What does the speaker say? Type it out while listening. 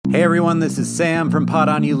Hey everyone, this is Sam from Pod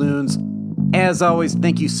on You Loons. As always,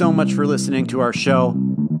 thank you so much for listening to our show.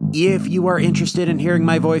 If you are interested in hearing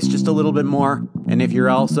my voice just a little bit more, and if you're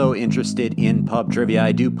also interested in pub trivia,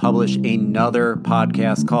 I do publish another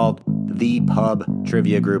podcast called The Pub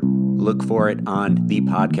Trivia Group. Look for it on the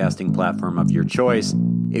podcasting platform of your choice.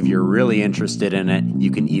 If you're really interested in it,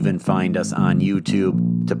 you can even find us on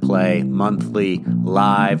YouTube to play monthly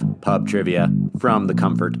live pub trivia from the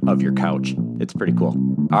comfort of your couch. It's pretty cool.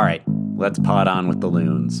 All right, let's pod on with the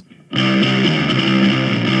loons.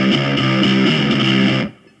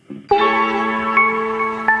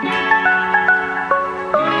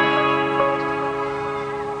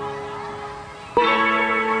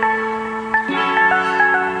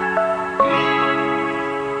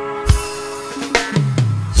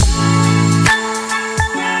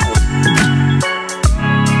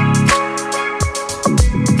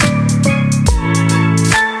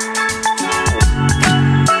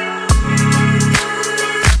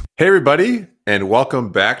 Hey everybody, and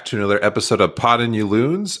welcome back to another episode of Pod on You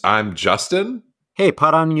Loons. I'm Justin. Hey,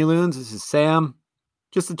 Pod on You Loons, this is Sam.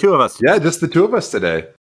 Just the two of us. Yeah, just the two of us today.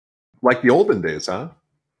 Like the olden days, huh?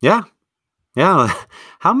 Yeah.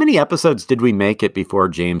 How many episodes did we make it before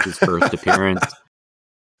James's first appearance?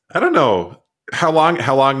 I don't know. How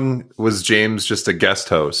long was James just a guest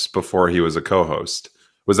host before he was a co-host?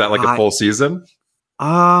 Was that like a full season?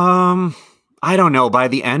 I don't know. By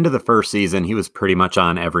the end of the first season, he was pretty much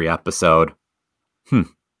on every episode.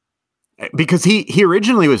 Because he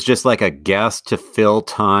originally was just like a guest to fill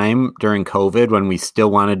time during COVID when we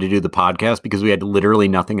still wanted to do the podcast because we had literally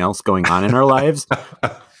nothing else going on in our lives.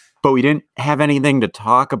 But we didn't have anything to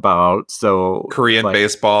talk about. So Korean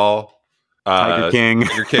baseball, Tiger King.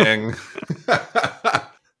 Tiger King.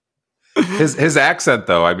 His accent,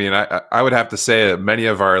 though, I mean, I would have to say that many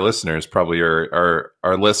of our listeners probably are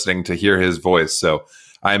listening to hear his voice. So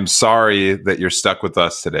I'm sorry that you're stuck with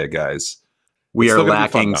us today, guys. We are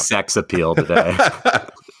lacking sex appeal today.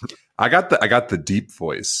 I got the deep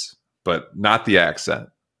voice, but not the accent.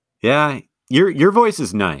 Yeah, your voice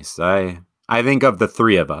is nice. I think of the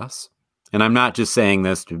three of us, and I'm not just saying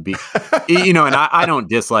this to be, and I don't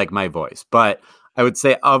dislike my voice, but I would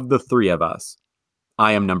say of the three of us,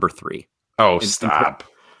 I am number 3. Oh, stop.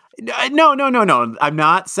 No. I'm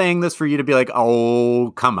not saying this for you to be like,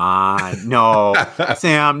 oh, come on. No,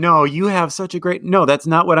 Sam, no, you have such a great... No, that's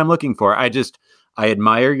not what I'm looking for. I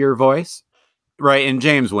admire your voice, right? And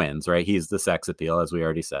James wins, right? He's the sex appeal, as we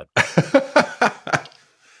already said.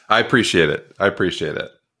 I appreciate it.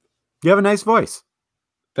 You have a nice voice.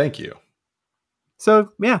 Thank you.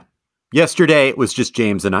 So, yeah. Yesterday, it was just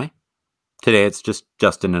James and I. Today, it's just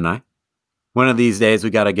Justin and I. One of these days, we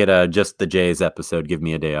got to get a Just the Jays episode. Give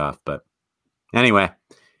me a day off. But anyway,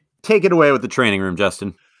 take it away with the training room,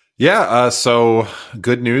 Justin. Yeah. So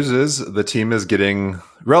good news is the team is getting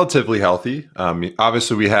relatively healthy.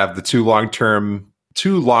 Obviously, we have the two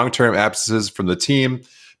long-term absences from the team.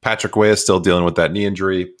 Patrick Way is still dealing with that knee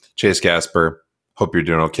injury. Chase Gasper, hope you're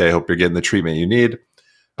doing okay. Hope you're getting the treatment you need.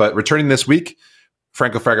 But returning this week,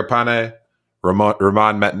 Franco Fragapane,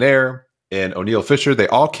 Ramon Metnair, and O'Neal Fisher, they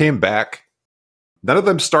all came back. None of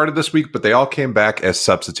them started this week, but they all came back as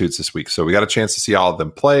substitutes this week. So we got a chance to see all of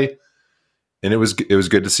them play, and it was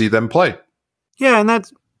good to see them play. Yeah, and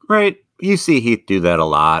that's right. You see Heath do that a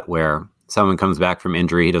lot, where someone comes back from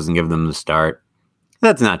injury, he doesn't give them the start.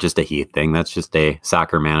 That's not just a Heath thing. That's just a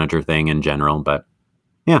soccer manager thing in general. But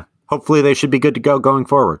yeah, hopefully they should be good to go going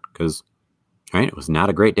forward because, right, it was not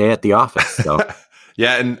a great day at the office. So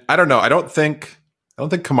yeah, and I don't know. I don't think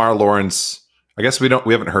Kamar Lawrence. I guess we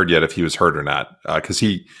haven't heard yet if he was hurt or not because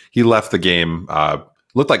he left the game.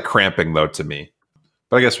 Looked like cramping though to me,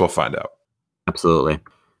 but I guess we'll find out. Absolutely.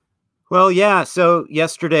 Well, yeah. So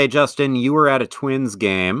yesterday, Justin, you were at a Twins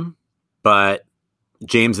game, but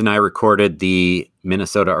James and I recorded the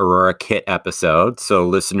Minnesota Aurora Kit episode. So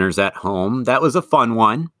listeners at home, that was a fun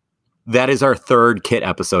one. That is our third Kit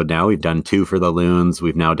episode now. We've done 2 for the Loons.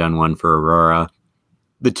 We've now done 1 for Aurora.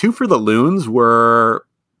 The 2 for the Loons were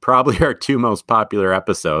probably our 2 most popular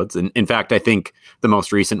episodes. And in fact, I think the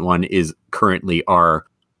most recent one is currently our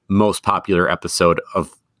most popular episode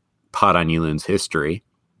of Pod on You Loons history.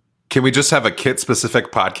 Can we just have a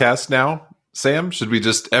kit-specific podcast now, Sam? Should we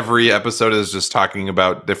just, every episode is just talking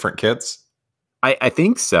about different kits? I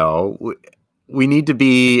think so. We need to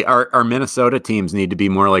be, our Minnesota teams need to be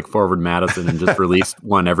more like Forward Madison and just release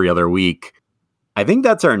one every other week. I think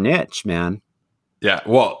that's our niche, man. Yeah,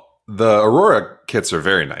 well, the Aurora kits are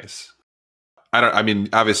very nice. I mean,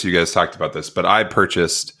 obviously you guys talked about this, but I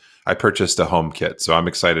purchased a home kit, so I'm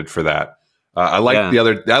excited for that. I like the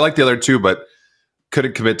other two, but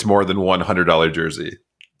couldn't commit to more than $100 jersey.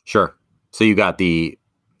 Sure. So you got the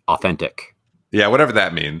authentic. Yeah, whatever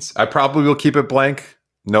that means. I probably will keep it blank.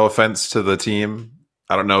 No offense to the team.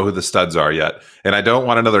 I don't know who the studs are yet. And I don't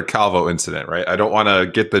want another Calvo incident, right? I don't want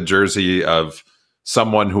to get the jersey of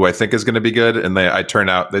someone who I think is going to be good and they turn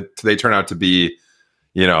out to be,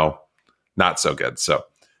 not so good. So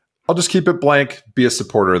I'll just keep it blank, be a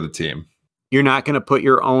supporter of the team. You're not going to put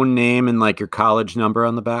your own name and like your college number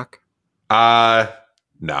on the back?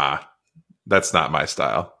 Nah. That's not my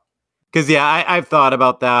style. Because, yeah, I've thought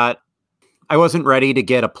about that. I wasn't ready to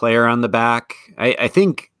get a player on the back. I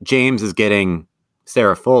think James is getting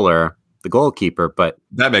Sarah Fuller, the goalkeeper, but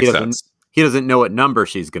that makes sense. He doesn't know what number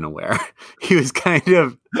she's going to wear. He was kind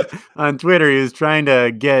of on Twitter. He was trying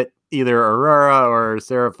to get either Aurora or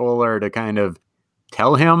Sarah Fuller to kind of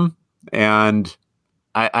tell him. And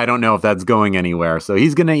I don't know if that's going anywhere. So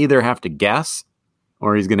he's going to either have to guess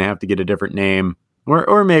or he's going to have to get a different name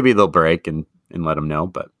or maybe they'll break and let him know.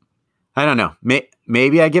 But I don't know.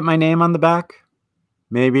 Maybe I get my name on the back.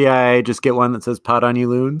 Maybe I just get one that says "Pot on you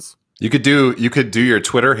loons." You could do your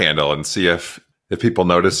Twitter handle and see if people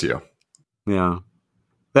notice you. Yeah,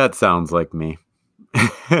 that sounds like me.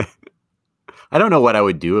 I don't know what I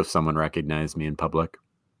would do if someone recognized me in public.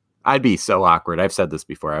 I'd be so awkward. I've said this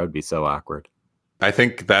before. I would be so awkward. I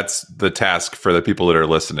think that's the task for the people that are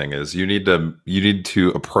listening is you need to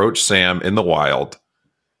approach Sam in the wild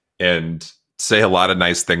and say a lot of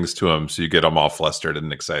nice things to him so you get them all flustered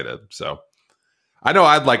and excited. So I know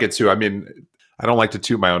I'd like it too. I mean, I don't like to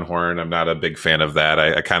toot my own horn. I'm not a big fan of that.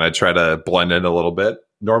 I kind of try to blend in a little bit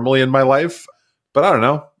normally in my life, but I don't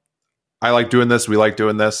know. I like doing this. We like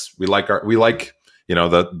doing this. We like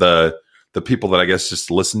the people that I guess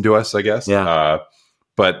just listen to us, I guess. Yeah.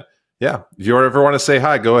 But yeah, if you ever want to say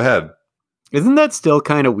hi, go ahead. Isn't that still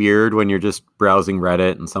kind of weird when you're just browsing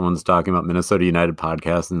Reddit and someone's talking about Minnesota United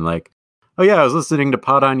podcast and like, oh yeah, I was listening to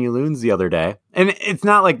Pot on You Loons the other day. And it's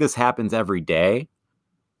not like this happens every day,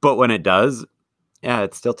 but when it does, yeah,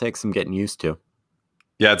 it still takes some getting used to.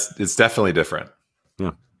 Yeah, it's definitely different.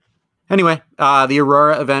 Yeah. Anyway, the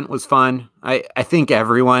Aurora event was fun. I think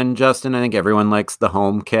everyone likes the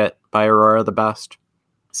home kit by Aurora the best.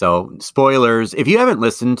 So spoilers, if you haven't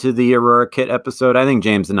listened to the Aurora kit episode, I think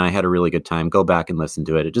James and I had a really good time. Go back and listen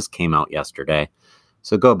to it. It just came out yesterday.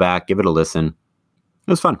 So go back, give it a listen. It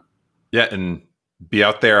was fun. Yeah, and be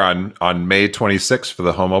out there on May 26th for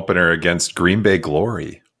the home opener against Green Bay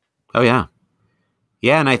Glory. Oh, yeah.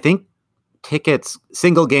 Yeah, and I think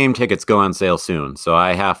single game tickets go on sale soon. So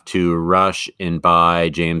I have to rush and buy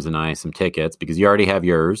James and I some tickets because you already have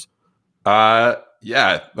yours.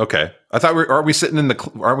 Yeah, okay. I thought aren't we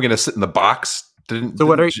going to sit in the box?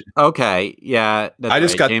 Okay, yeah. I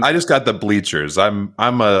just got the bleachers. I'm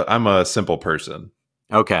a simple person.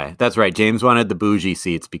 Okay, that's right. James wanted the bougie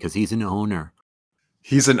seats because he's an owner.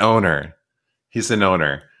 He's an owner.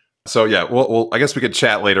 So yeah, well, I guess we could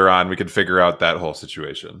chat later on. We could figure out that whole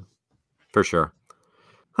situation. For sure.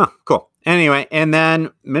 Huh, cool. Anyway, and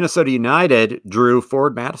then Minnesota United drew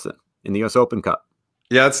Forward Madison in the U.S. Open Cup.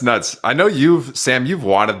 Yeah, that's nuts. I know you've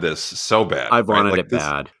wanted this so bad. I've wanted it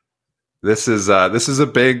bad. This is a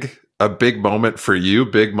big moment for you,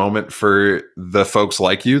 big moment for the folks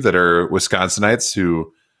like you that are Wisconsinites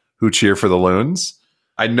who cheer for the Loons.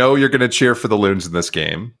 I know you're going to cheer for the Loons in this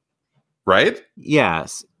game, right?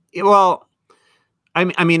 Yes. Well,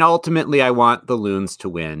 I mean, ultimately, I want the Loons to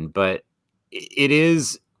win, but it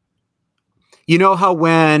is, you know how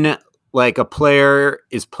when like a player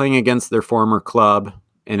is playing against their former club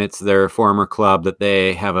and it's their former club that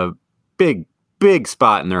they have a big, big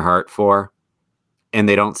spot in their heart for, and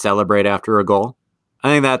they don't celebrate after a goal. I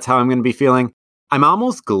think that's how I'm going to be feeling. I'm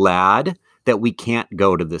almost glad that we can't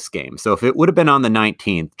go to this game. So if it would have been on the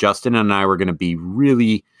 19th, Justin and I were going to be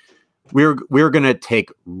really, we're going to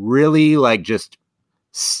take really like just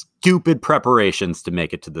stupid preparations to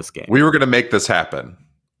make it to this game. We were going to make this happen.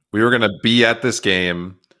 We were going to be at this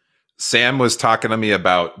game. Sam was talking to me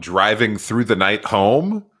about driving through the night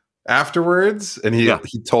home afterwards, and he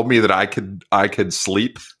told me that I could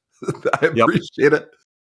sleep. I appreciate it.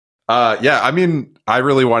 Yeah, I mean, I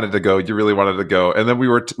really wanted to go. You really wanted to go, and then we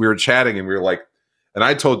were chatting, and we were like, and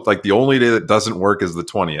I told like the only day that doesn't work is the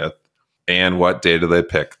 20th. And what day do they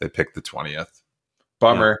pick? They picked the 20th.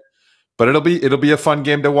 Bummer, but it'll be a fun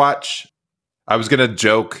game to watch. I was gonna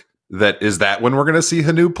joke is that when we're gonna see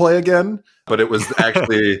Hanu play again, but it was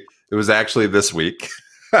actually this week.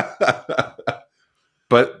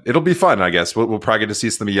 But it'll be fun, I guess. We'll probably get to see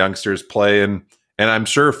some youngsters play, and I'm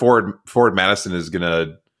sure Forward Madison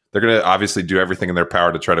they're gonna obviously do everything in their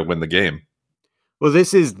power to try to win the game. Well,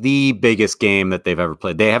 this is the biggest game that they've ever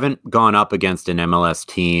played. They haven't gone up against an MLS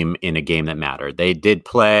team in a game that mattered. They did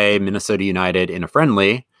play Minnesota United in a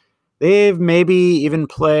friendly. They've maybe even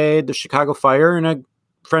played the Chicago Fire in a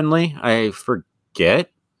friendly. I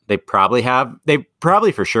forget. They probably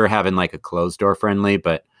for sure have in like a closed door friendly,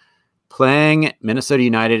 but playing Minnesota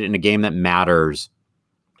United in a game that matters,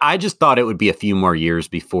 I just thought it would be a few more years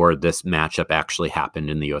before this matchup actually happened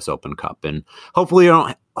in the U.S. Open Cup. And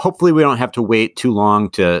hopefully we don't have to wait too long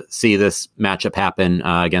to see this matchup happen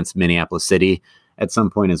against Minneapolis City at some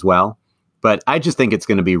point as well. But I just think it's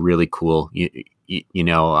going to be really cool.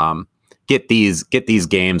 Get these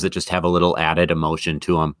games that just have a little added emotion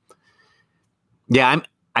to them. Yeah,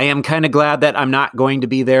 I am kind of glad that I'm not going to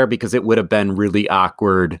be there, because it would have been really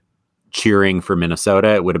awkward cheering for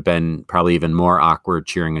Minnesota. It would have been probably even more awkward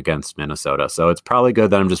cheering against Minnesota. So it's probably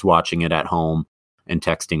good that I'm just watching it at home and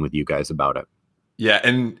texting with you guys about it. Yeah,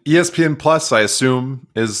 and ESPN Plus, I assume,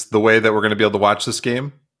 is the way that we're going to be able to watch this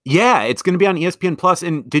game. Yeah, it's going to be on ESPN Plus.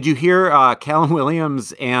 And did you hear Callum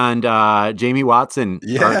Williams and Jamie Watson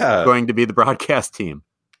are going to be the broadcast team?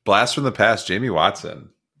 Blast from the past, Jamie Watson.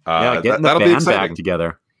 Getting the band back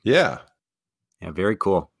together. Yeah, very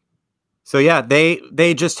cool. So yeah,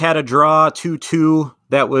 they just had a draw 2-2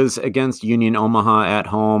 that was against Union Omaha at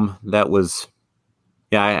home. That was,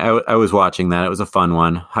 I was watching that. It was a fun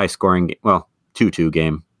one, high scoring. Well, 2-2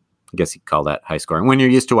 game. I guess you could call that high scoring. When you're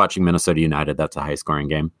used to watching Minnesota United, that's a high scoring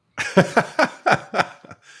game.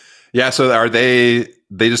 Yeah. So they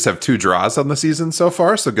just have 2 draws on the season so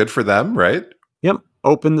far. So good for them, right? Yep.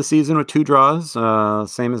 Opened the season with 2 draws,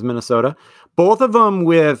 same as Minnesota. Both of them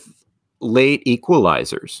with late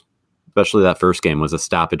equalizers. Especially that first game was a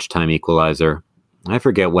stoppage time equalizer. I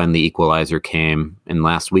forget when the equalizer came in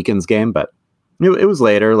last weekend's game, but it was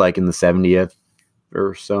later, like in the 70th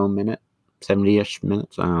or so minute, 70-ish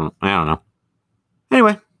minutes. I don't know.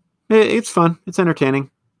 Anyway, it's fun. It's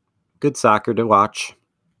entertaining. Good soccer to watch.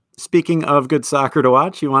 Speaking of good soccer to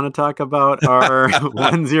watch, you want to talk about our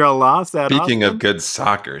 1-0 loss at Speaking Austin? of good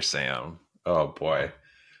soccer, Sam. Oh, boy.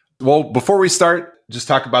 Well, before we start, just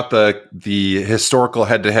talk about the historical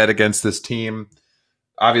head-to-head against this team.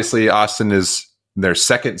 Obviously, Austin is in their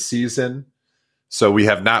second season, so we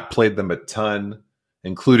have not played them a ton,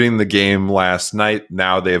 including the game last night.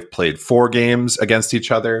 Now they have played 4 games against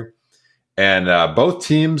each other, and both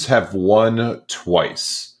teams have won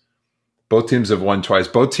twice. Both teams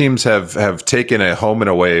have taken a home and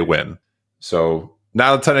away win. So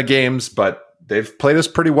not a ton of games, but they've played us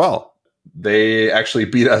pretty well. They actually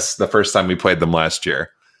beat us the first time we played them last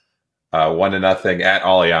year, 1-0 at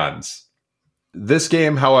Allianz. This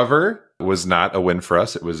game, however, was not a win for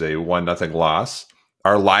us. It was a 1-0 loss.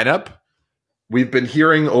 Our lineup, we've been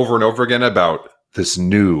hearing over and over again about this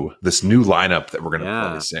new lineup that we're going to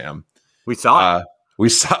play, Sam. We saw it.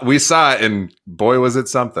 We saw it, and boy, was it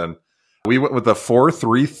something. We went with a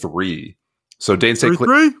 4-3-3. So Dane St.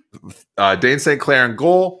 Clair in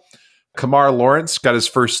goal. Kamar Lawrence got his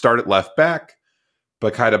first start at left back.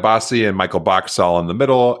 Bakay Dabasi and Michael Boxall in the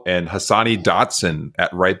middle, and Hassani Dotson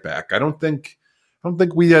at right back. I don't think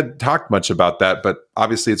we had talked much about that, but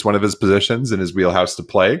obviously it's one of his positions in his wheelhouse to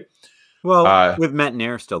play. Well, with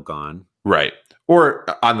Metnair still gone. Right. Or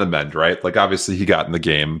on the mend, right? Like obviously he got in the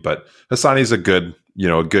game, but Hassani's a good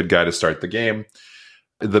guy to start the game.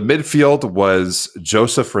 The midfield was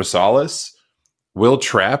Joseph Rosales, Will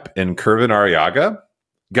Trapp, and Kervin Arriaga.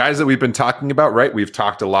 Guys that we've been talking about, right? We've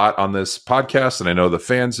talked a lot on this podcast, and I know the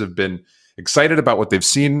fans have been excited about what they've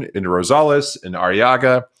seen in Rosales and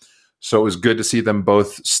Arriaga. So it was good to see them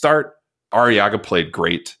both start. Arriaga played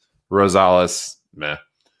great. Rosales, meh.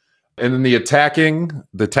 And then the attacking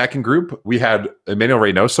group, we had Emmanuel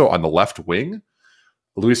Reynoso on the left wing,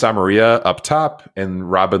 Luis Amaria up top, and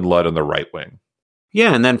Robin Ludd on the right wing.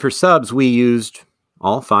 Yeah, and then for subs, we used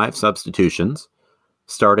all 5 substitutions,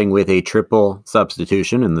 starting with a triple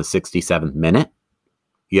substitution in the 67th minute.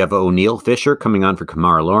 You have O'Neal Fisher coming on for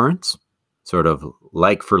Kamar Lawrence, sort of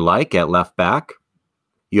like for like at left back.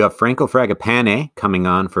 You have Franco Fragapane coming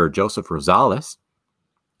on for Joseph Rosales,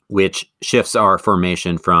 which shifts our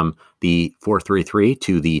formation from the 4-3-3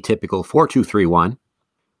 to the typical 4-2-3-1.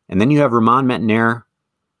 And then you have Ramon Metnair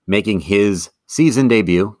making his season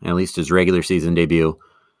debut, at least his regular season debut,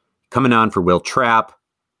 coming on for Will Trapp.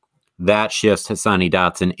 That shifts Hassani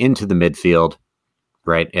Dotson into the midfield,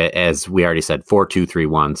 right? As we already said,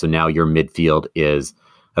 4-2-3-1. So now your midfield is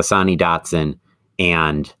Hassani Dotson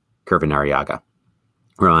and Kervin Arriaga.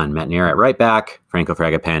 Ramon Metnair at right back, Franco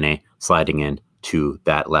Fragapane sliding in to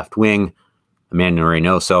that left wing, Emmanuel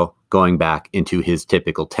Reynoso going back into his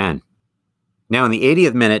typical 10. Now in the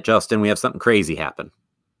 80th minute, Justin, we have something crazy happen.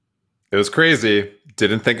 It was crazy.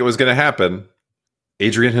 Didn't think it was going to happen.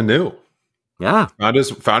 Adrian Hanu. Yeah.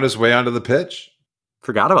 Found his way onto the pitch.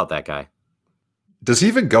 Forgot about that guy. Does he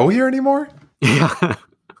even go here anymore? Yeah.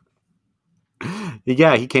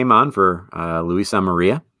 Yeah, he came on for Luis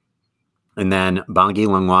Maria. And then Bongi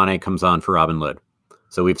Longwane comes on for Robin Lod.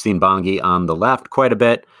 So we've seen Bongi on the left quite a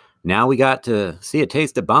bit. Now we got to see a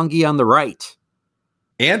taste of Bongi on the right.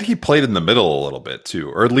 And he played in the middle a little bit too.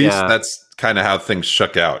 Or at least that's kind of how things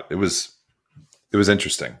shook out. It was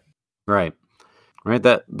interesting. Right. Right.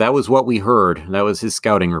 That was what we heard. That was his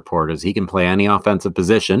scouting report, is he can play any offensive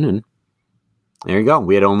position. And there you go.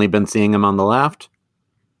 We had only been seeing him on the left.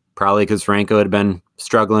 Probably because Franco had been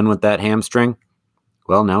struggling with that hamstring.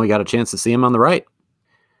 Well, now we got a chance to see him on the right.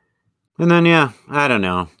 And then, yeah, I don't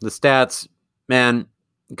know. The stats, man,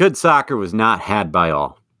 good soccer was not had by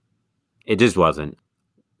all. It just wasn't.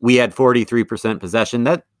 We had 43% possession.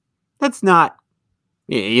 That's not,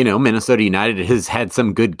 Minnesota United has had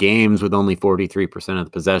some good games with only 43% of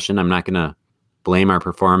the possession. I'm not going to blame our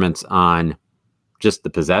performance on just the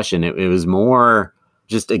possession. It was more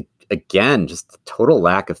just, again, just the total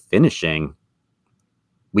lack of finishing.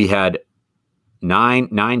 We had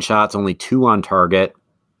nine shots, only 2 on target,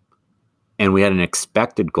 and we had an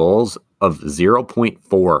expected goals of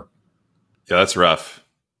 0.4. Yeah, that's rough.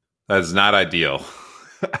 That is not ideal.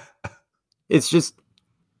 It's just,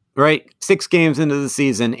 right, 6 games into the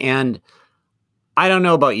season, and I don't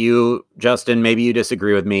know about you, Justin, maybe you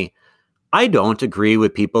disagree with me. I don't agree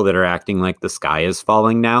with people that are acting like the sky is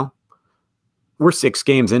falling now. We're 6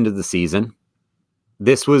 games into the season.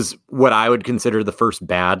 This was what I would consider the first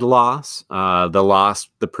bad loss. The loss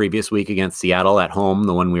the previous week against Seattle at home,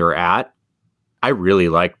 the one we were at. I really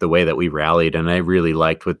liked the way that we rallied, and I really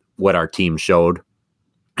liked what our team showed.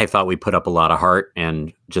 I thought we put up a lot of heart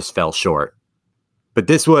and just fell short. But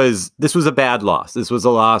this was a bad loss. This was a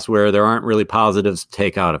loss where there aren't really positives to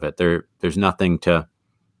take out of it. There's nothing to...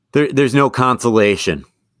 There's no consolation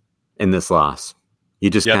in this loss. You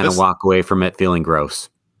just kind of walk away from it feeling gross.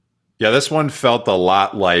 Yeah, this one felt a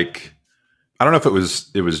lot like, I don't know if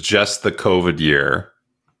it was just the COVID year,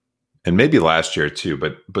 and maybe last year too,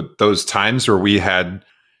 but those times where we had,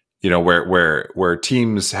 where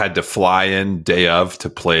teams had to fly in day of to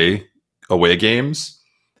play away games,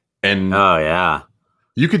 and oh yeah,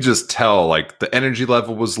 you could just tell like the energy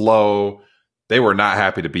level was low. They were not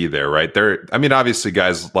happy to be there, right? Obviously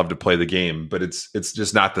guys love to play the game, but it's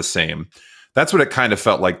just not the same. That's what it kind of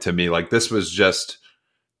felt like to me. Like this was just,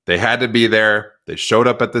 they had to be there. They showed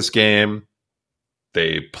up at this game.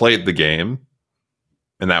 They played the game,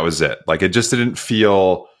 and that was it. Like it just didn't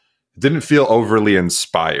feel overly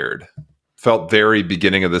inspired. Felt very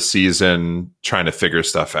beginning of the season, trying to figure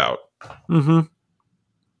stuff out. Mm-hmm.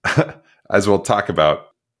 As we'll talk about,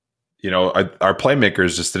 our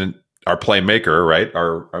playmakers just didn't. Our playmaker, right?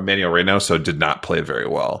 Our Manuel Reynoso did not play very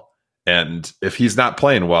well, and if he's not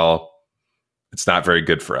playing well, it's not very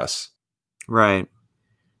good for us. Right.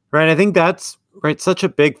 I think that's right. Such a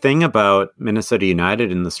big thing about Minnesota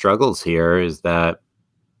United and the struggles here is that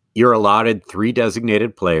you're allotted 3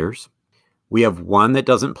 designated players. We have one that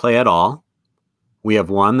doesn't play at all. We have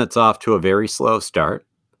one that's off to a very slow start.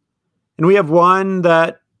 And we have one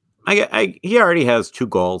that he already has 2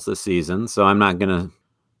 goals this season. So I'm not going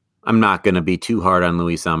to be too hard on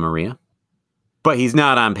Luis Maria, but he's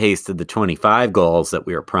not on pace to the 25 goals that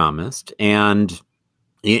we were promised. And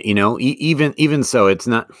even so, it's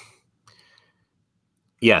not.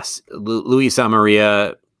 Yes, Luis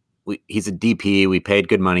Maria, he's a DP. We paid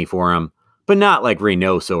good money for him, but not like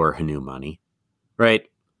Reynoso or Hanu money, right?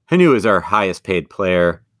 Hanu is our highest paid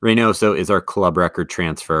player. Reynoso is our club record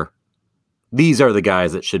transfer. These are the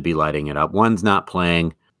guys that should be lighting it up. One's not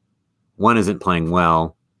playing. One isn't playing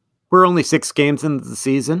well. We're only 6 games into the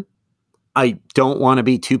season. I don't want to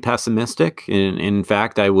be too pessimistic. In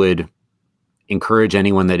fact, I would encourage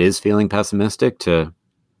anyone that is feeling pessimistic to,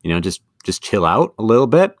 just chill out a little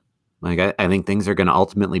bit. Like I think things are going to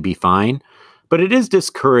ultimately be fine, but it is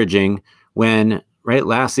discouraging when, right,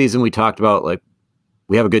 last season we talked about like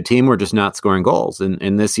we have a good team, we're just not scoring goals,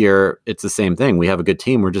 and this year it's the same thing. We have a good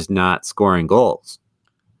team, we're just not scoring goals.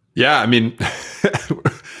 Yeah, I mean,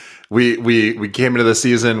 we came into the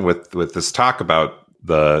season with this talk about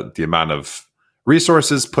the amount of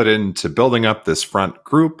resources put into building up this front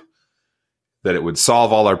group, that it would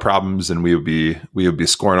solve all our problems and we would be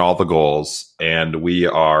scoring all the goals. And we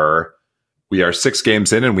are 6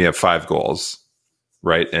 games in and we have 5 goals,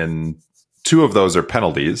 right? And 2 of those are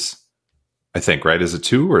penalties, I think, right? Is it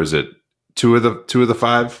 2 or is it 2 of the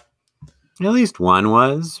 5? At least one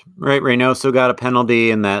was, right? Reynoso got a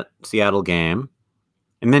penalty in that Seattle game.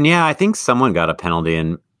 And then, yeah, I think someone got a penalty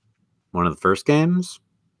in one of the first games.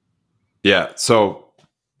 Yeah. So,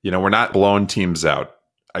 we're not blowing teams out.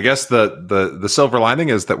 I guess the silver lining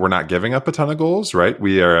is that we're not giving up a ton of goals, right?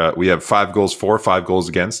 We have 5 goals for, 5 goals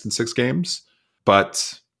against in 6 games.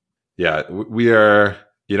 But yeah, we are,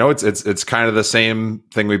 it's kind of the same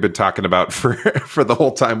thing we've been talking about for the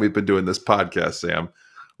whole time we've been doing this podcast, Sam.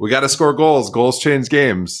 We got to score goals. Goals change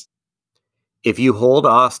games. If you hold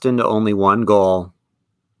Austin to only 1 goal,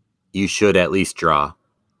 you should at least draw.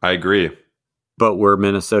 I agree. But we're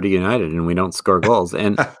Minnesota United and we don't score goals.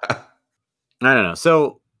 And I don't know.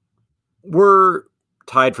 So we're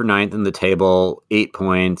tied for 9th in the table, 8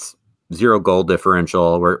 points, 0 goal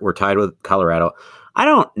differential. We're tied with Colorado. I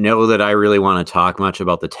don't know that I really want to talk much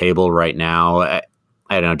about the table right now. I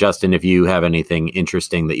don't know, Justin, if you have anything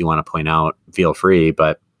interesting that you want to point out, feel free.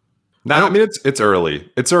 But no, I mean, it's early.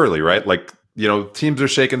 It's early, right? Like, teams are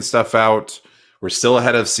shaking stuff out. We're still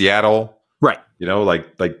ahead of Seattle. Right.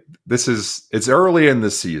 It's early in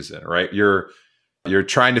the season, right? You're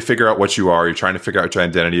trying to figure out what you are. You're trying to figure out your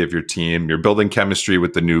identity of your team. You're building chemistry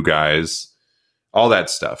with the new guys, all that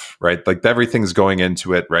stuff, right? Like everything's going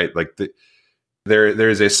into it, right? Like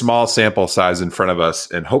there's a small sample size in front of us.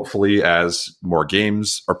 And hopefully as more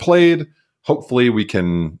games are played, hopefully we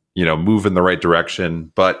can, move in the right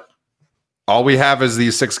direction. But all we have is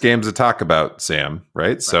these 6 games to talk about, Sam,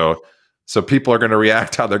 right? So people are going to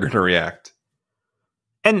react how they're going to react.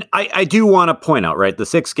 And I do want to point out, right, the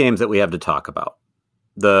 6 games that we have to talk about.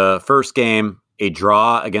 The first game, a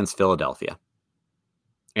draw against Philadelphia.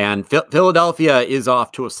 And Philadelphia is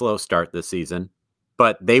off to a slow start this season,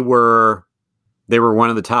 but they were one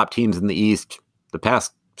of the top teams in the East the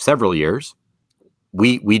past several years.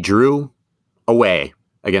 We drew away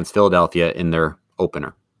against Philadelphia in their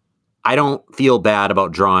opener. I don't feel bad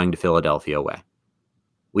about drawing to Philadelphia away.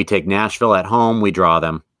 We take Nashville at home, we draw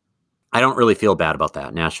them. I don't really feel bad about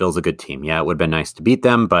that. Nashville's a good team. Yeah, it would have been nice to beat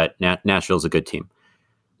them, but Nashville's a good team.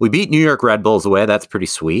 We beat New York Red Bulls away. That's pretty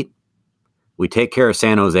sweet. We take care of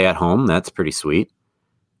San Jose at home. That's pretty sweet.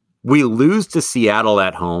 We lose to Seattle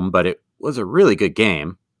at home, but it was a really good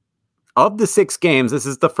game. Of the 6 games, this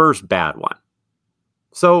is the first bad one.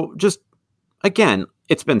 So just, again,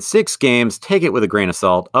 it's been 6 games. Take it with a grain of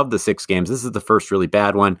salt. Of the 6 games, this is the first really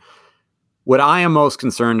bad one. What I am most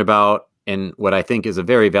concerned about, and what I think is a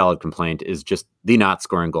very valid complaint, is just the not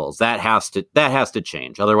scoring goals. That has to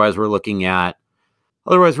change. Otherwise, we're looking at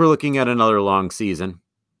another long season.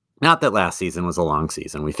 Not that last season was a long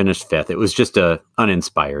season. We finished 5th. It was just a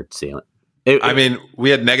uninspired season. We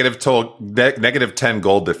had negative 10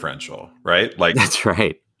 goal differential, right? Like that's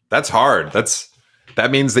right. That's hard.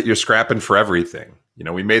 That means that you're scrapping for everything.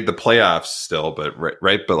 We made the playoffs still, but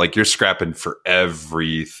right. But like you're scrapping for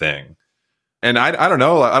everything. And I don't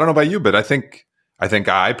know. I don't know about you, but I think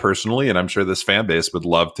I personally, and I'm sure this fan base would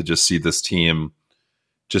love to just see this team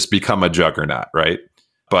just become a juggernaut, right?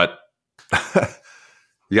 But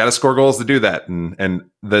you got to score goals to do that, and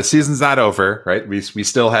the season's not over, right? We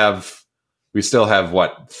still have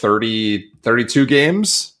what 32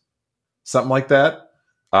 games, something like that.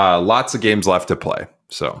 Lots of games left to play.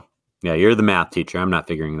 So yeah, you're the math teacher. I'm not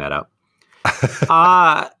figuring that out.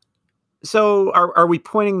 So are we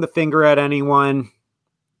pointing the finger at anyone?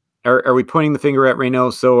 Are we pointing the finger at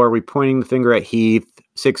Reynoso? Are we pointing the finger at Heath?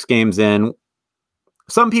 6 games in.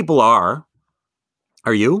 Some people are.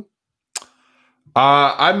 Are you?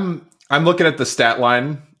 I'm looking at the stat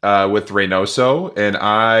line with Reynoso, and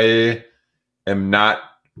I am not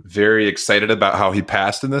very excited about how he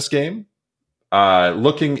passed in this game.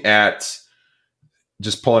 Looking at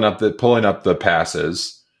just pulling up the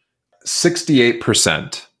passes,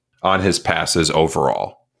 68% on his passes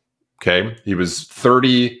overall. Okay, he was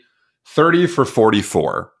 30 for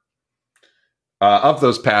 44. Of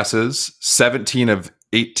those passes, 17 of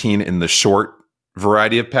 18 in the short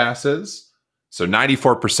variety of passes. So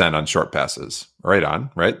 94% on short passes. Right on,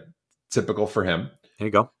 right? Typical for him. There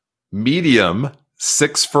you go. Medium,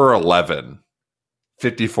 6 for 11,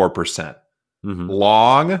 54%. Mm-hmm.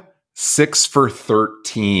 Long, 6 for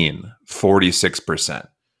 13, 46%.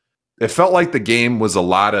 It felt like the game was a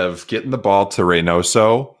lot of getting the ball to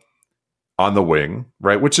Reynoso on the wing,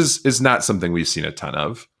 right? Which is not something we've seen a ton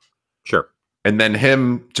of. Sure. And then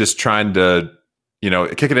him just trying to,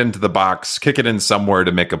 kick it into the box, kick it in somewhere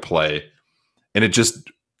to make a play. And it just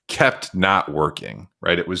kept not working,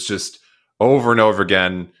 right? It was just over and over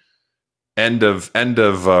again, end of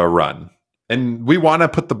run. And we want to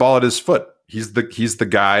put the ball at his foot. He's the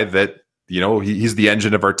guy that, he's the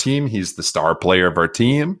engine of our team. He's the star player of our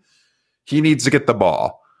team. He needs to get the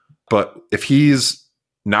ball. But if he's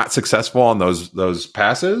not successful on those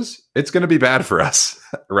passes, it's going to be bad for us,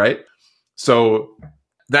 right? So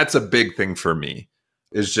That's a big thing for me.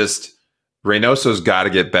 Is just Reynoso's got to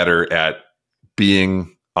get better at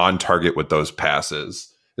being on target with those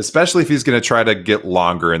passes, especially if he's going to try to get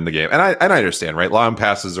longer in the game. And I understand, right? Long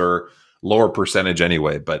passes are lower percentage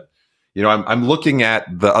anyway, but I'm looking at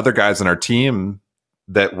the other guys on our team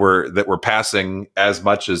that were passing as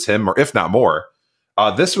much as him, or if not more.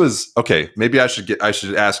 This was okay. Maybe I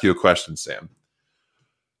should ask you a question, Sam.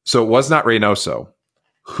 So it was not Reynoso.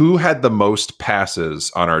 Who had the most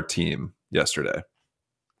passes on our team yesterday?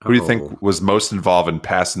 Who do you think was most involved in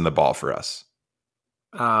passing the ball for us?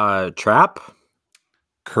 Trap?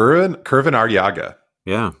 Curvin Arriaga.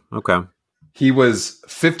 Yeah, okay. He was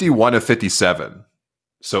 51 of 57.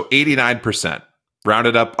 So 89%.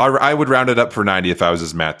 Rounded up. I would round it up for 90 if I was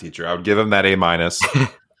his math teacher. I would give him that A-.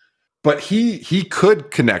 But he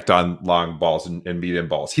could connect on long balls and medium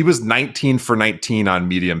balls. He was 19 for 19 on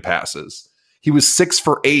medium passes. He was 6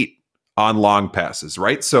 for 8 on long passes,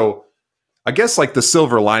 right? So I guess like the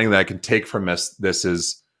silver lining that I can take from this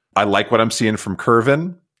is I like what I'm seeing from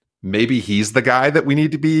Curvin. Maybe he's the guy that we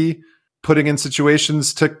need to be putting in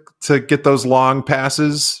situations to get those long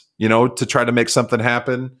passes, to try to make something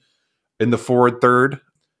happen in the forward third.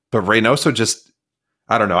 But Reynoso just,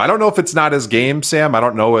 I don't know. I don't know if it's not his game, Sam. I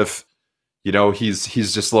don't know if, he's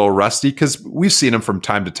just a little rusty, because we've seen him from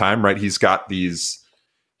time to time, right? He's got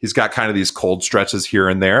kind of these cold stretches here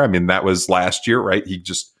and there. I mean, that was last year, right? He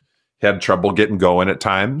just had trouble getting going at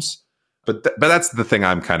times. But that's the thing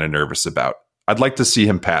I'm kind of nervous about. I'd like to see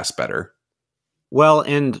him pass better. Well,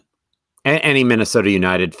 and any Minnesota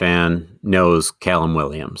United fan knows Callum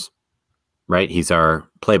Williams, right? He's our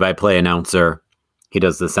play-by-play announcer. He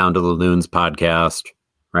does the Sound of the Loons podcast,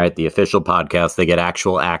 right? The official podcast. They get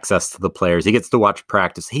actual access to the players. He gets to watch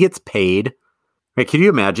practice. He gets paid. Right? Can you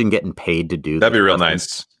imagine getting paid to do that? That'd be real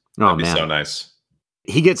nice. Oh, That'd be man. so nice.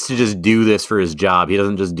 He gets to just do this for his job. He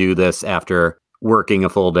doesn't just do this after working a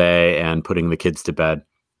full day and putting the kids to bed.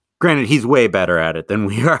 Granted, he's way better at it than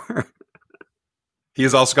we are.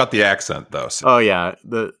 He's also got the accent, though. So. Oh, yeah.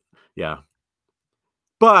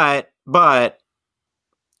 But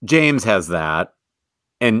James has that,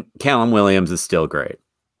 and Callum Williams is still great.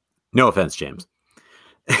 No offense, James.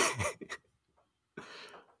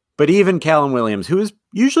 But even Callum Williams, who is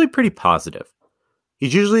usually pretty positive.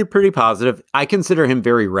 He's usually pretty positive. I consider him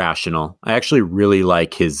very rational. I actually really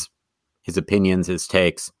like his opinions, his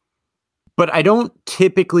takes. But I don't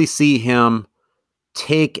typically see him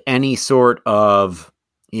take any sort of,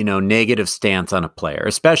 negative stance on a player,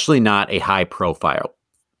 especially not a high profile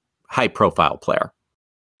player.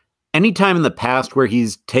 Anytime in the past where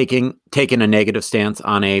he's taken a negative stance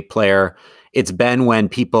on a player, it's been when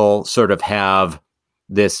people sort of have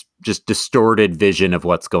this just distorted vision of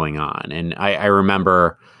what's going on. And I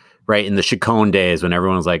remember, right, in the Chacon days when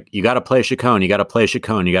everyone was like, you got to play Chacon, you got to play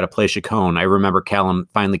Chacon, you got to play Chacon. I remember Callum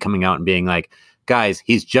finally coming out and being like, guys,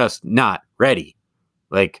 he's just not ready.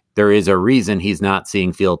 Like, there is a reason he's not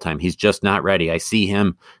seeing field time. He's just not ready. I see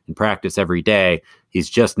him in practice every day. He's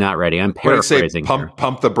just not ready. I'm paraphrasing.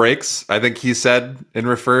 Pump the brakes, I think he said, in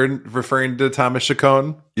referring to Thomas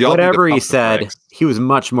Chacon. Whatever he said, he was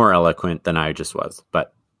much more eloquent than I just was.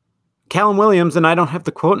 But Callum Williams, and I don't have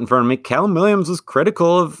the quote in front of me, Callum Williams was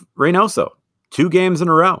critical of Reynoso 2 games in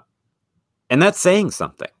a row. And that's saying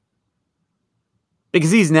something.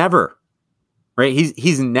 Because he's never, right?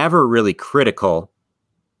 He's never really critical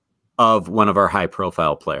of one of our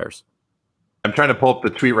high-profile players. I'm trying to pull up the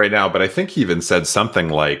tweet right now, but I think he even said something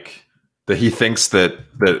like that he thinks that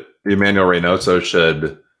Emmanuel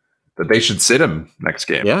Reynoso that they should sit him next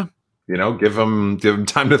game. Yeah. Give him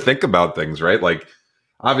time to think about things, right? Like,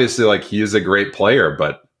 obviously, like, he is a great player,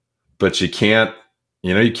 but you can't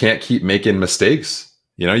keep making mistakes.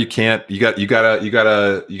 You gotta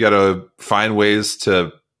find ways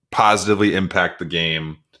to positively impact the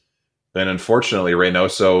game. And unfortunately,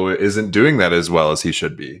 Reynoso isn't doing that as well as he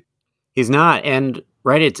should be. He's not. And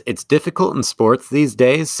right, it's difficult in sports these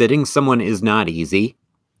days. Sitting someone is not easy.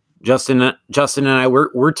 Justin and I,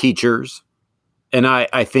 we're teachers. And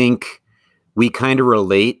I think we kind of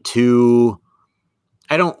relate to,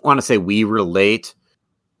 I don't want to say we relate.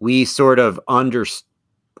 We sort of I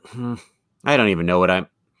don't even know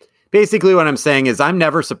basically what I'm saying is I'm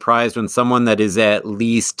never surprised when someone that is at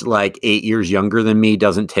least like 8 years younger than me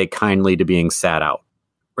doesn't take kindly to being sat out,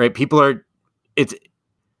 right?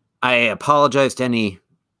 I apologize to any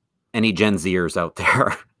Gen Zers out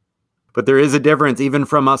there, but there is a difference, even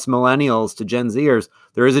from us millennials to Gen Zers,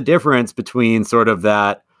 there is a difference between sort of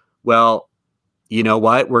that, well, you know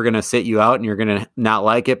what, we're going to sit you out and you're going to not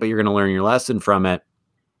like it, but you're going to learn your lesson from it.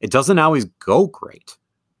 It doesn't always go great.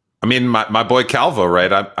 I mean, my boy Calvo,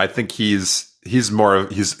 right? I think he's he's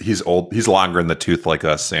old. He's longer in the tooth like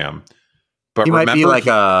us, Sam. But He might be remember, like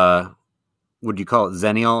a, would you call it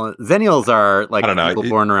Zennial? Zennials are like I don't know. people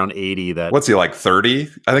born around 80 that. What's he like, 30?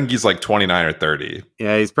 I think he's like 29 or 30.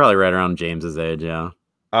 Yeah, he's probably right around James's age, yeah.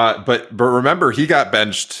 But remember, he got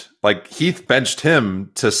benched. Like Heath benched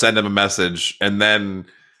him to send him a message, and then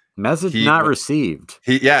message not received.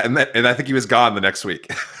 And I think he was gone the next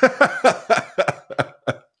week.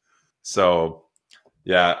 So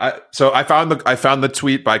yeah, I found the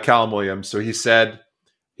tweet by Callum Williams. So he said,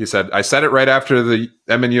 I said it right after the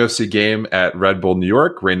MNUFC game at Red Bull New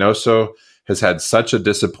York. Reynoso has had such a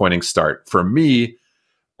disappointing start. For me,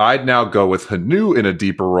 I'd now go with Hanu in a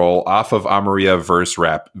deeper role off of Amaria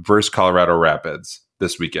versus Colorado Rapids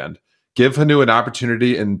this weekend. Give Hanu an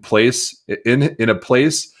opportunity in a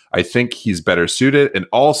place I think he's better suited, and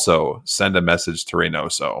also send a message to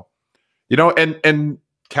Reynoso. And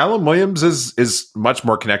Callum Williams is much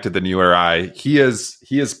more connected than you or I. He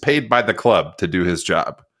is paid by the club to do his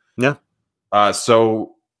job. Yeah.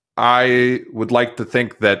 So I would like to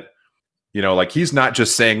think that, like he's not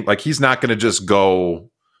just saying, like he's not going to just go,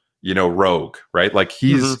 rogue, right? Like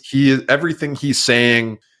everything he's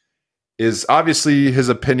saying is obviously his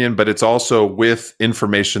opinion, but it's also with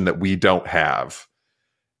information that we don't have.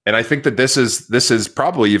 And I think that this is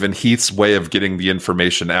probably even Heath's way of getting the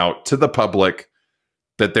information out to the public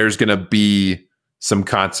that there's going to be some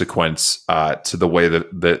consequence to the way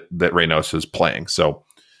that Reynoso is playing. So,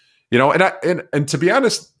 and to be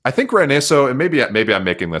honest, I think Reynoso, and maybe I'm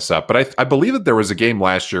making this up, but I believe that there was a game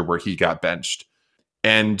last year where he got benched,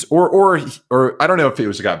 and or I don't know if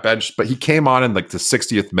he got benched, but he came on in like the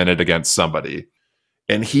 60th minute against somebody,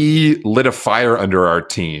 and he lit a fire under our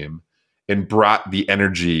team and brought the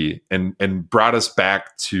energy and brought us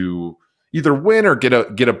back to either win or get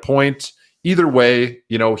a point. Either way,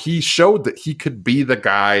 he showed that he could be the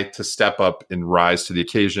guy to step up and rise to the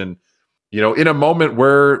occasion, in a moment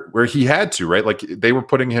where he had to, right? Like they were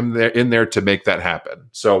putting him in there to make that happen.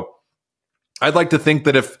 So I'd like to think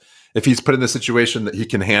that if he's put in the situation that he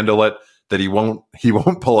can handle it, that he won't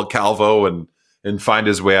pull a Calvo and find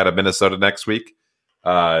his way out of Minnesota next week.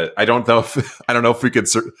 I don't know if we could.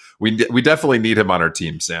 We definitely need him on our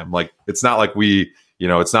team, Sam. Like it's not like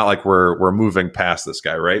it's not like we're moving past this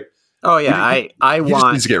guy, right? Oh yeah, he just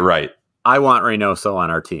needs to get right. I want Reynoso on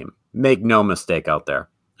our team. Make no mistake out there.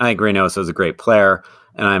 I think Reynoso is a great player,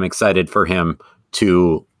 and I'm excited for him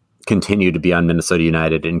to continue to be on Minnesota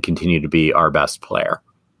United and continue to be our best player.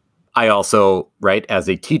 I also, right, as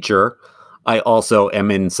a teacher, I also am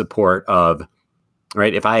in support of,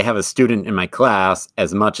 right, if I have a student in my class,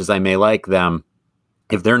 as much as I may like them,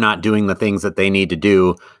 if they're not doing the things that they need to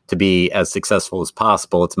do to be as successful as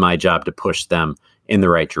possible, it's my job to push them in the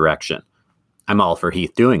right direction. I'm all for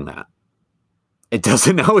Heath doing that. It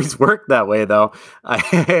doesn't always work that way, though.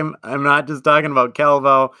 I'm not just talking about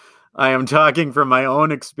Calvo. I am talking from my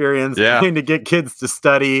own experience trying to get kids to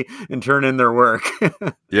study and turn in their work.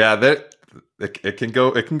 Yeah, it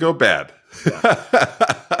can go bad.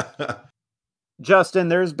 Yeah. Justin,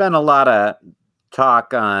 there's been a lot of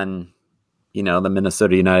talk on, the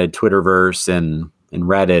Minnesota United Twitterverse and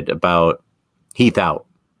Reddit about Heath out.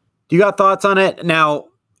 Do you got thoughts on it? Now,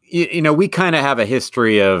 we kind of have a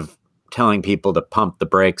history of telling people to pump the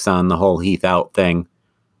brakes on the whole Heath out thing.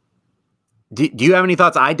 Do you have any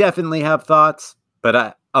thoughts? I definitely have thoughts,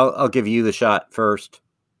 but I'll give you the shot first.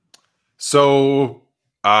 So,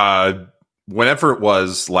 whenever it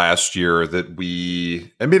was last year that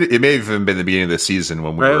it may have even been the beginning of the season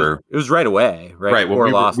when it was right away, right? Right.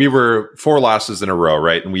 When we were 4 losses in a row,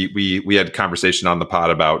 right? And we had a conversation on the pod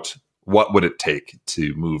about what would it take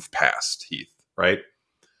to move past Heath, right?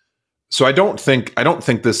 So I don't think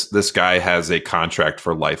this guy has a contract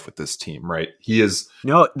for life with this team, right? This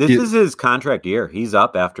is his contract year. He's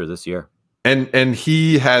up after this year. And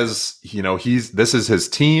he has, this is his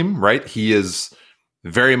team, right? He is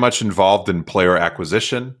very much involved in player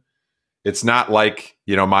acquisition. It's not like,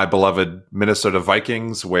 my beloved Minnesota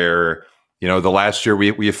Vikings where, the last year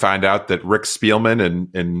we found out that Rick Spielman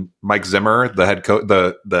and Mike Zimmer, the head coach,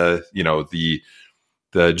 the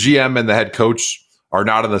GM and the head coach are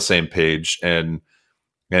not on the same page. And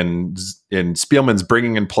Spielman's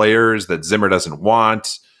bringing in players that Zimmer doesn't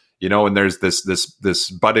want, and there's this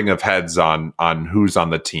butting of heads on who's on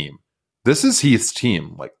the team. This is Heath's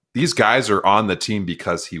team. Like these guys are on the team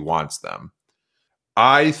because he wants them.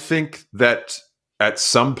 I think that at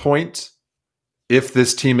some point, if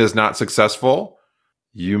this team is not successful,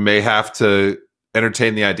 you may have to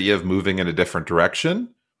entertain the idea of moving in a different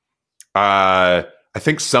direction. I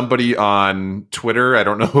think somebody on Twitter, I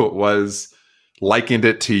don't know who it was, likened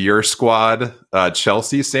it to your squad,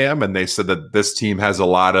 Chelsea, Sam, and they said that this team has a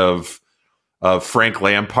lot of Frank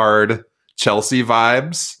Lampard Chelsea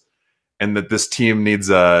vibes, and that this team needs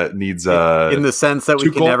a in the sense that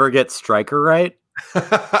we can never get striker right.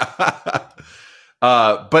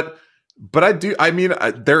 But I do. I mean,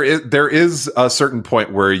 there is a certain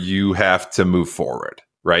point where you have to move forward,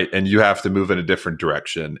 right? And you have to move in a different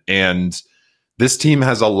direction. And this team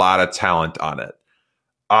has a lot of talent on it.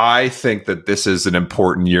 I think that this is an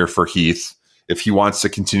important year for Heath if he wants to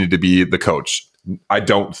continue to be the coach. I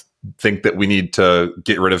don't think that we need to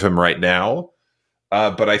get rid of him right now.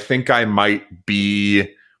 But I think I might be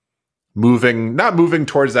not moving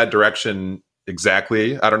towards that direction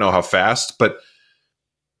exactly. I don't know how fast, but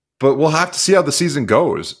we'll have to see how the season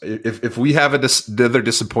goes. If we have another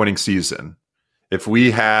disappointing season, if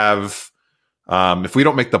we don't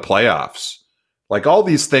make the playoffs, like all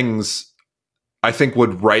these things, I think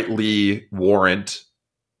would rightly warrant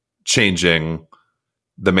changing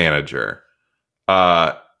the manager.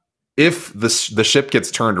 If the ship gets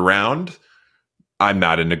turned around, I'm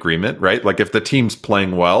not in agreement, right? Like if the team's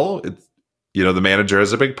playing well, the manager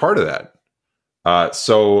is a big part of that.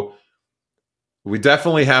 So we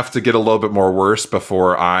definitely have to get a little bit more worse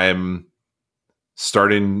before I'm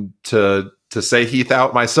starting to say Heath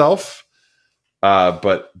out myself.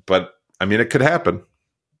 But I mean, it could happen.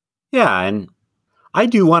 Yeah, and I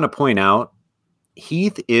do want to point out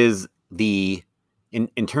Heath is in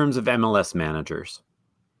terms of MLS managers,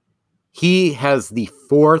 he has the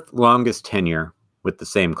fourth longest tenure with the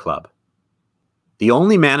same club. The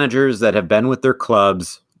only managers that have been with their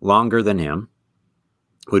clubs longer than him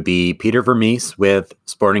would be Peter Vermees with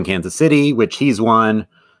Sporting Kansas City, which he's won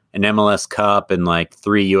an MLS Cup and like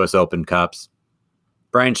 3 U.S. Open Cups.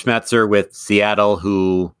 Brian Schmetzer with Seattle,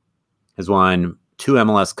 who has won 2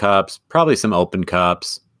 MLS Cups, probably some Open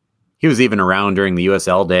Cups. He was even around during the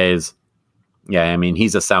USL days. Yeah, I mean,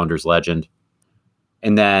 he's a Sounders legend.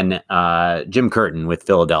 And then Jim Curtin with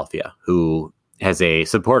Philadelphia, who has a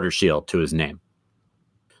supporter shield to his name.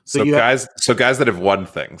 So guys that have won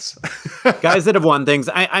things. Guys that have won things.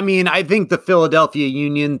 I mean, I think the Philadelphia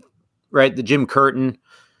Union, right, the Jim Curtin,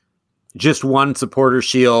 just won supporter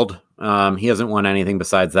shield. He hasn't won anything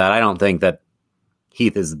besides that. I don't think that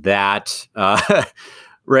Heath is that,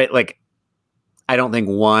 right? Like, I don't think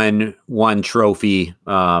one trophy,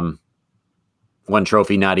 not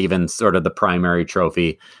even sort of the primary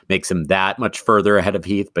trophy, makes him that much further ahead of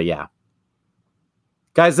Heath. But yeah,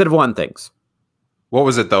 guys that have won things. What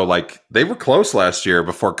was it though? Like they were close last year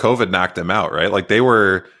before COVID knocked them out, right? Like they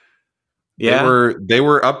were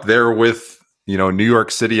up there with, New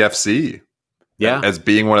York City FC, as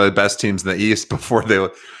being one of the best teams in the East before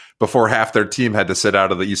half their team had to sit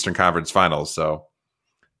out of the Eastern Conference Finals. So,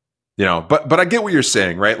 but I get what you're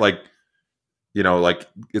saying, right? Like, like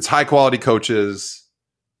it's high quality coaches,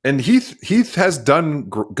 and Heath has done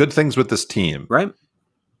good things with this team, right?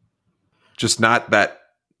 Just not that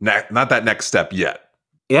next step yet.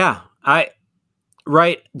 Yeah,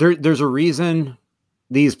 there's a reason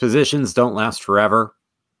these positions don't last forever.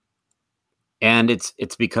 And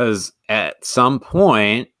it's because at some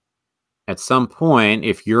point,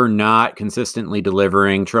 if you're not consistently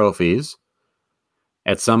delivering trophies,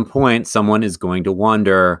 at some point, someone is going to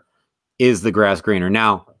wonder, is the grass greener?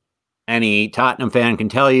 Now, any Tottenham fan can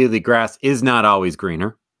tell you the grass is not always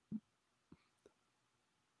greener.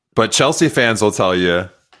 But Chelsea fans will tell you.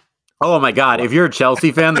 Oh my God. If you're a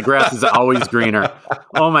Chelsea fan, the grass is always greener.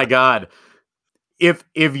 Oh my God. If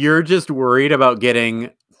you're just worried about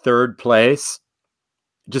getting third place,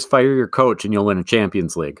 just fire your coach and you'll win a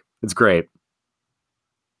Champions League. It's great.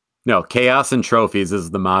 No, chaos and trophies is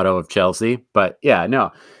the motto of Chelsea. But yeah, no,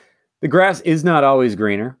 the grass is not always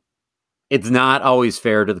greener. It's not always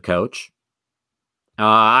fair to the coach.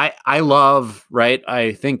 I love, right?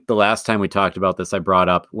 I think the last time we talked about this, I brought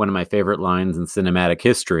up one of my favorite lines in cinematic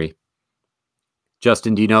history.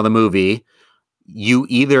 Justin, do you know the movie? You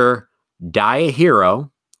either die a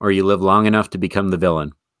hero or you live long enough to become the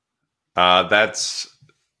villain. It's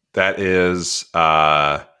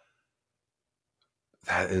a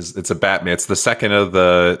Batman. It's the second of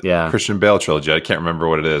the Christian Bale trilogy. I can't remember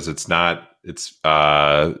what it is. It's Dark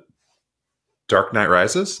Knight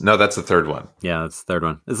Rises? No, that's the third one. Yeah, that's the third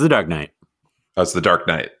one. It's the Dark Knight. Oh, it's the Dark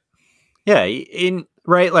Knight. Yeah,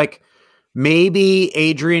 right, like maybe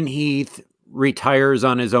Adrian Heath retires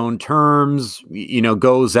on his own terms,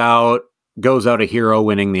 goes out a hero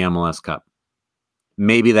winning the MLS Cup.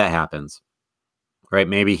 Maybe that happens. Right?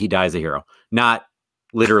 Maybe he dies a hero. Not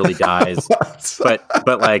literally dies, but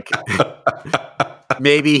like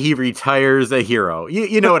maybe he retires a hero.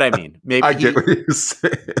 You know what I mean? Maybe I get what you're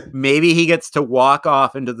saying. Maybe he gets to walk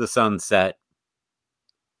off into the sunset.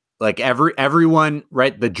 Like everyone,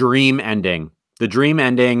 right? The dream ending,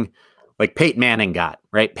 like Peyton Manning got,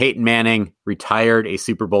 right? Peyton Manning retired a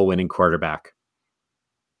Super Bowl winning quarterback.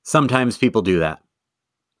 Sometimes people do that.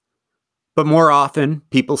 But more often,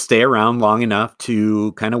 people stay around long enough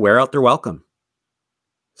to kind of wear out their welcome.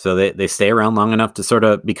 So they stay around long enough to sort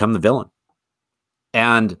of become the villain.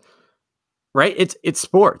 And right, it's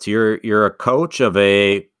sports. You're a coach of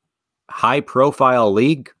a high profile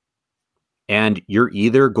league, and you're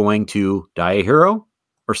either going to die a hero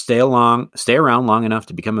or stay around long enough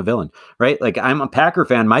to become a villain, right? Like, I'm a Packer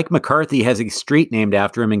fan. Mike McCarthy has a street named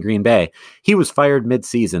after him in Green Bay. He was fired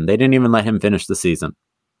mid-season. They didn't even let him finish the season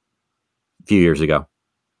a few years ago.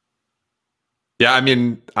 Yeah, I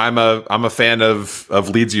mean, I'm a fan of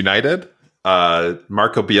Leeds United.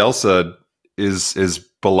 Marco Bielsa is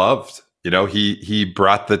beloved. You know, he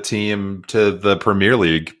brought the team to the Premier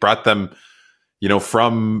League, brought them, you know,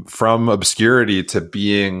 from obscurity to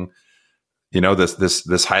being, you know,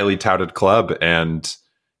 this highly touted club. And,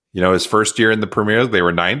 you know, his first year in the Premier League, they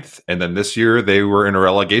were 9th, and then this year they were in a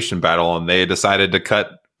relegation battle, and they decided to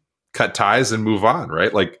cut ties and move on.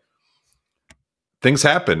 Right, like, things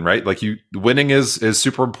happen, right? Like, winning is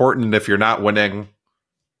super important. And if you're not winning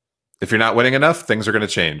enough, things are going to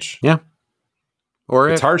change. Yeah. Or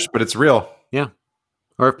it's harsh, but it's real. Yeah.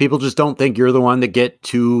 Or if people just don't think you're the one to get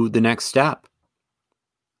to the next step.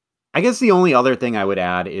 I guess the only other thing I would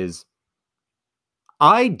add is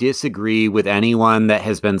I disagree with anyone that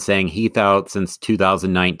has been saying Heath out since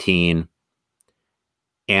 2019.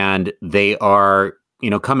 And they are,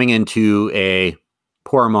 you know, coming into a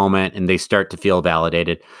poor moment and they start to feel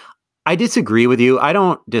validated. I disagree with you. I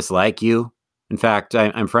don't dislike you. In fact,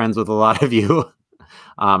 I'm friends with a lot of you.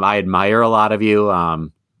 I admire a lot of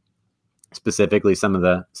you. Specifically some of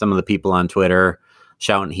the people on Twitter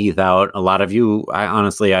shouting Heath out. A lot of you,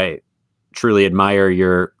 I truly admire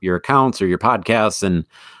your accounts or your podcasts, and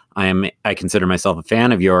I consider myself a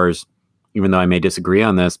fan of yours, even though I may disagree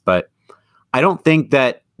on this. But I don't think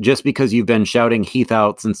that just because you've been shouting Heath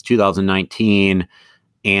out since 2019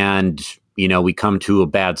 and, you know, we come to a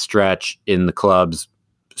bad stretch in the club's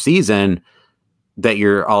season, that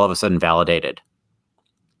you're all of a sudden validated.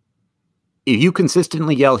 If you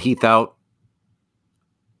consistently yell Heath out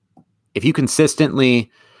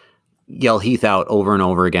over and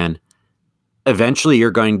over again, eventually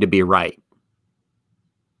you're going to be right.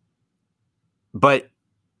 But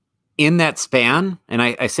in that span, and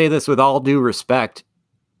I say this with all due respect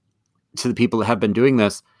to the people that have been doing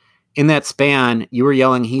this, in that span, you were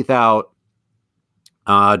yelling Heath out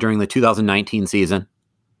during the 2019 season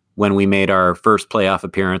when we made our first playoff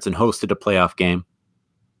appearance and hosted a playoff game.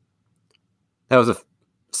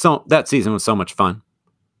 That season was so much fun.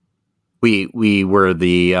 We were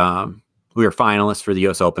finalists for the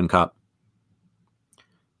U.S. Open Cup.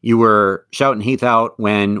 You were shouting Heath out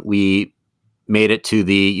when we made it to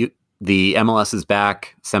the MLS's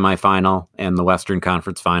back semifinal and the Western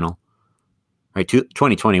Conference final. Right,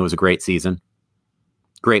 2020 was a great season.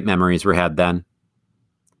 Great memories were had then.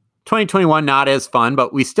 2021 not as fun,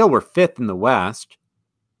 but we still were 5th in the West.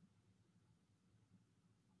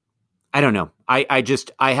 I don't know.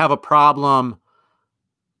 I have a problem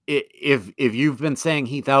if you've been saying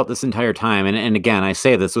Heath out this entire time, and again, I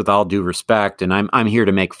say this with all due respect, and I'm here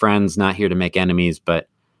to make friends, not here to make enemies, but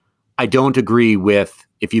I don't agree with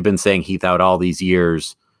if you've been saying Heath out all these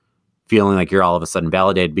years, feeling like you're all of a sudden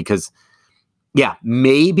validated, because yeah,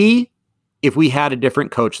 maybe if we had a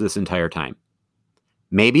different coach this entire time,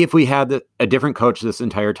 maybe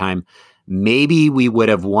we would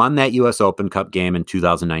have won that U.S. Open Cup game in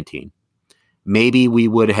 2019. Maybe we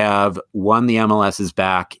would have won the MLS's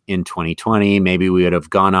back in 2020. Maybe we would have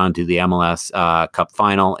gone on to the MLS Cup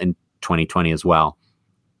final in 2020 as well.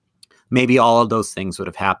 Maybe all of those things would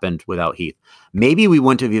have happened without Heath. Maybe we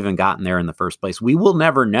wouldn't have even gotten there in the first place. We will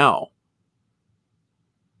never know.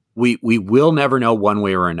 We will never know one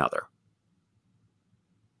way or another.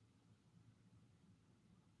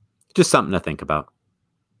 Just something to think about.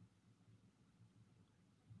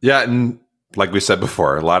 Yeah, and like we said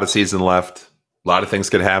before, a lot of season left. A lot of things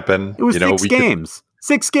could happen. It was 6 games.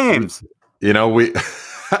 6 games. You know,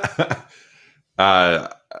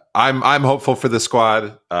 I'm hopeful for the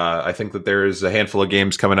squad. I think that there's a handful of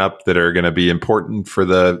games coming up that are going to be important for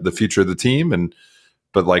the future of the team.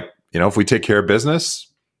 But like, you know, if we take care of business,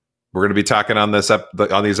 we're going to be talking on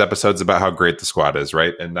these episodes about how great the squad is,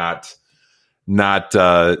 right? And not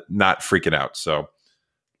freaking out. So a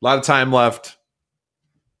lot of time left.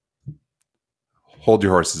 Hold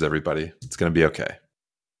your horses, everybody. It's going to be okay.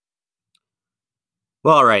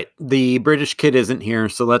 Well, all right. The British kid isn't here,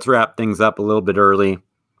 so let's wrap things up a little bit early.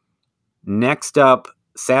 Next up,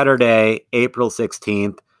 Saturday, April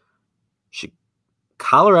 16th,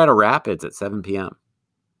 Colorado Rapids at 7 p.m.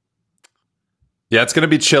 Yeah, it's going to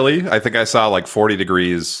be chilly. I think I saw like 40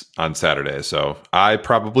 degrees on Saturday, so I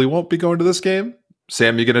probably won't be going to this game.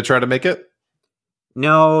 Sam, you going to try to make it?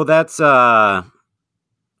 No, that's we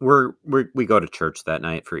go to church that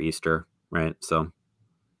night for Easter, right? So,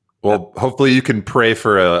 well, hopefully you can pray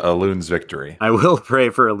for a Loons victory. I will pray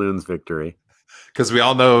for a Loons victory. Because we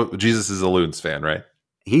all know Jesus is a Loons fan, right?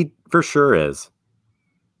 He for sure is.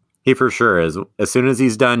 He for sure is. As soon as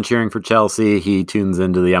he's done cheering for Chelsea, he tunes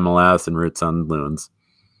into the MLS and roots on Loons.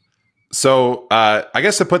 So I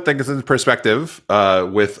guess to put things in perspective,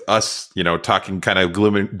 with us, talking kind of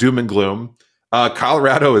doom and gloom,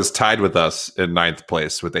 Colorado is tied with us in 9th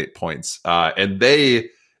place with 8 points. And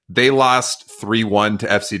they lost 3-1 to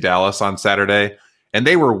FC Dallas on Saturday, and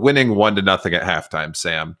they were winning 1-0 at halftime,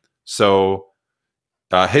 Sam. So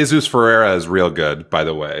Jesus Ferreira is real good, by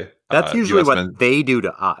the way. That's usually what they do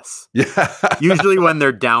to us. Yeah. Usually when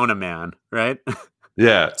they're down a man, right?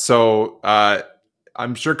 Yeah. So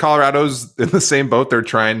I'm sure Colorado's in the same boat. They're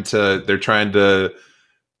trying to to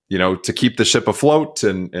keep the ship afloat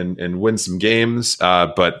and win some games.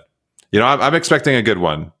 But I'm expecting a good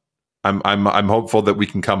one. I'm hopeful that we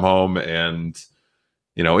can come home and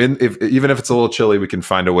even if it's a little chilly, we can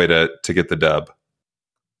find a way to get the dub.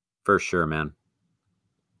 For sure, man.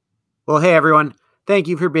 Well, hey everyone. Thank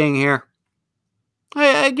you for being here.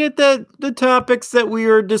 I get that the topics that we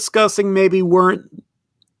were discussing maybe weren't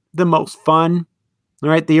the most fun. All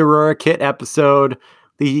right, the Aurora Kit episode,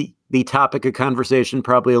 the topic of conversation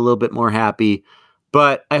probably a little bit more happy,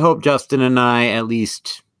 but I hope Justin and I at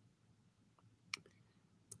least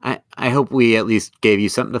I hope we at least gave you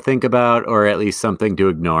something to think about, or at least something to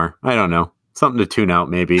ignore. I don't know. Something to tune out,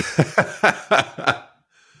 maybe.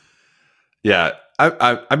 Yeah.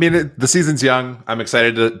 I mean, the season's young. I'm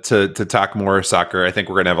excited to talk more soccer. I think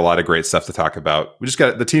we're going to have a lot of great stuff to talk about.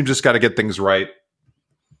 The team just got to get things right.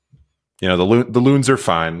 The Loons are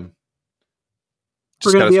fine.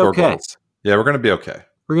 We're going to be okay. Goals. Yeah, we're going to be okay.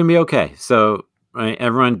 We're going to be okay. So, right,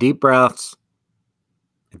 everyone, deep breaths.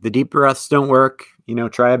 If the deep breaths don't work,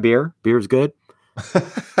 try a beer. Beer's good.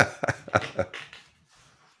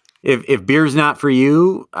 If beer's not for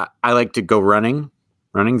you, I like to go running.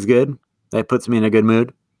 Running's good. That puts me in a good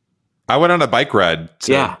mood. I went on a bike ride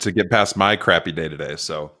to get past my crappy day today.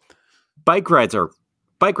 So bike rides are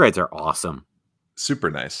awesome. Super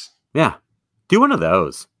nice. Yeah. Do one of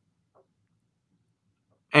those.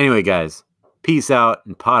 Anyway, guys, peace out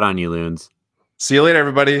and pot on you, Loons. See you later,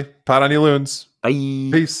 everybody. Pot on you, Loons. Bye.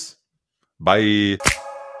 Peace. Bye.